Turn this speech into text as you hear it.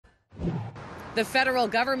The federal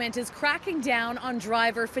government is cracking down on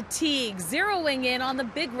driver fatigue, zeroing in on the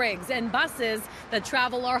big rigs and buses that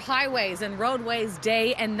travel our highways and roadways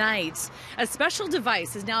day and night. A special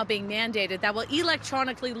device is now being mandated that will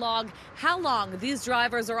electronically log how long these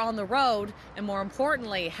drivers are on the road and, more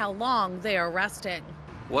importantly, how long they are resting.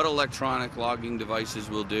 What electronic logging devices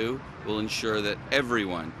will do will ensure that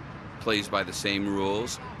everyone plays by the same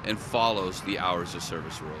rules and follows the hours of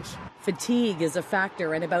service rules. Fatigue is a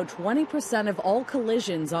factor in about 20% of all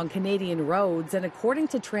collisions on Canadian roads, and according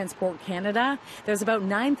to Transport Canada, there's about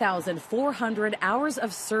 9,400 hours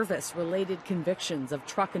of service-related convictions of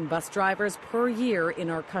truck and bus drivers per year in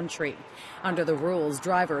our country. Under the rules,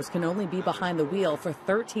 drivers can only be behind the wheel for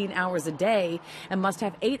 13 hours a day and must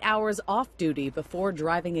have 8 hours off duty before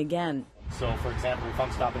driving again. So, for example, if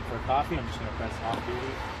I'm stopping for a coffee, I'm just going to press off duty.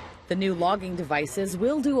 The new logging devices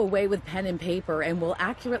will do away with pen and paper and will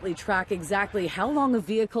accurately track exactly how long a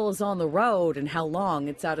vehicle is on the road and how long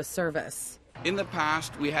it's out of service. In the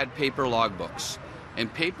past, we had paper logbooks.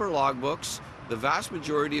 And paper logbooks, the vast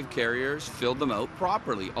majority of carriers filled them out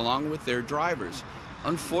properly, along with their drivers.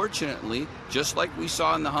 Unfortunately, just like we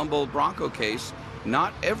saw in the Humboldt Bronco case,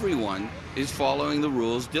 not everyone is following the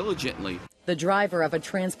rules diligently. The driver of a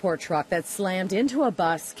transport truck that slammed into a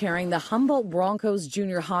bus carrying the Humboldt Broncos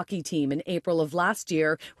junior hockey team in April of last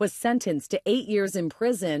year was sentenced to 8 years in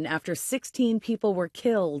prison after 16 people were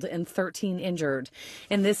killed and 13 injured.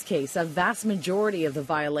 In this case, a vast majority of the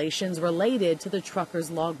violations related to the trucker's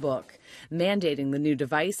logbook. Mandating the new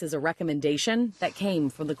device is a recommendation that came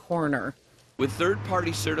from the coroner. With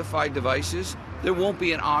third-party certified devices, there won't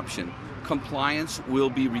be an option. Compliance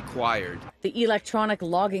will be required. The electronic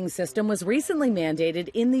logging system was recently mandated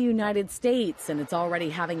in the United States, and it's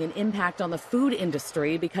already having an impact on the food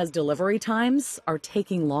industry because delivery times are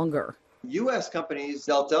taking longer. U.S. companies,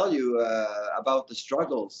 they'll tell you about the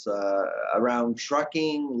struggles around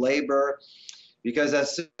trucking, labor, because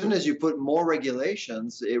as soon as you put more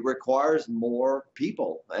regulations, it requires more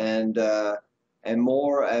people and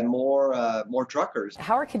more truckers.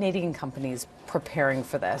 How are Canadian companies preparing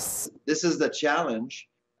for this? This is the challenge.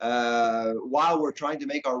 While we're trying to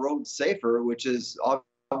make our roads safer, which is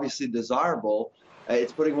obviously desirable,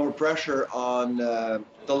 it's putting more pressure on the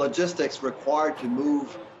logistics required to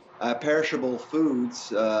move perishable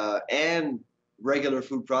foods and regular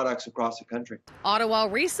food products across the country. Ottawa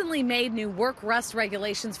recently made new work rest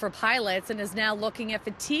regulations for pilots and is now looking at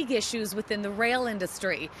fatigue issues within the rail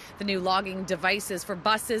industry. The new logging devices for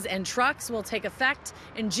buses and trucks will take effect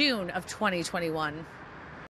in June of 2021.